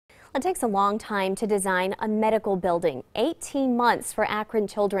It takes a long time to design a medical building. 18 months for Akron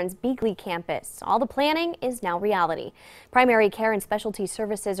Children's Beeghly campus. All the planning is now reality. Primary care and specialty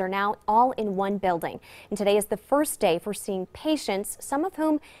services are now all in one building. And today is the first day for seeing patients, some of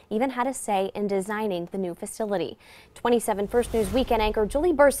whom even had a say in designing the new facility. 27 First News Weekend anchor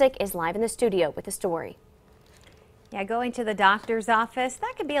Julie Bursick is live in the studio with the story. Yeah, going to the doctor's office,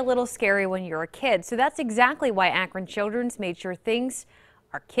 that can be a little scary when you're a kid. So that's exactly why Akron Children's made sure things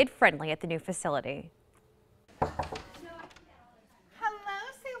are kid-friendly at the new facility. Hello,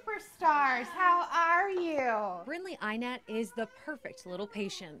 superstars. How are you? Brinley Inat is the perfect little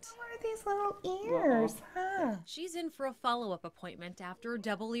patient. What are these little ears, huh? She's in for a follow-up appointment after a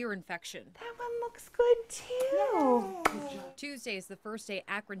double ear infection. That one looks good, too. Tuesday is the first day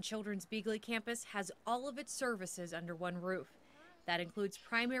Akron Children's Beeghly campus has all of its services under one roof. That includes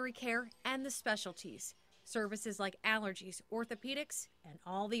primary care and the specialties. Services like allergies, orthopedics, and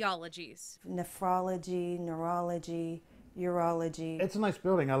all the ologies. Nephrology, neurology, urology. It's a nice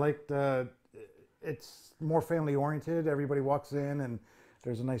building. I like it's more family oriented. Everybody walks in and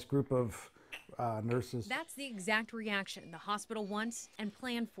there's a nice group of nurses. That's the exact reaction the hospital wants and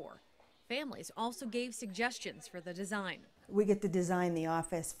planned for. Families also gave suggestions for the design. We get to design the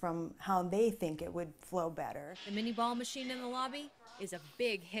office from how they think it would flow better. The mini ball machine in the lobby is a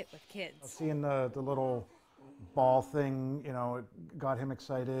big hit with kids. Seeing the little ball thing, you know, it got him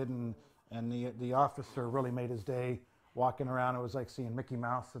excited, and the officer really made his day walking around. It was like seeing Mickey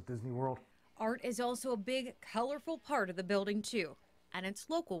Mouse at Disney World. Art is also a big, colorful part of the building too, and it's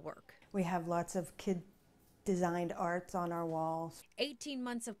local work. We have lots of kid-designed arts on our walls. 18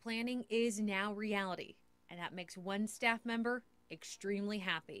 months of planning is now reality, and that makes one staff member extremely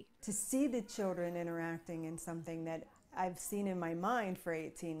happy. To see the children interacting in something that I've seen in my mind for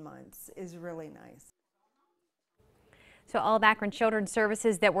 18 months is really nice. So all of Akron Children's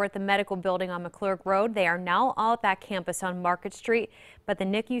services that were at the medical building on McClurg Road, they are now all at that campus on Market Street, but the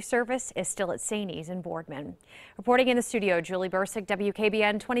NICU service is still at St. E's in Boardman. Reporting in the studio, Julie Bursick,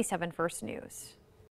 WKBN 27 First News.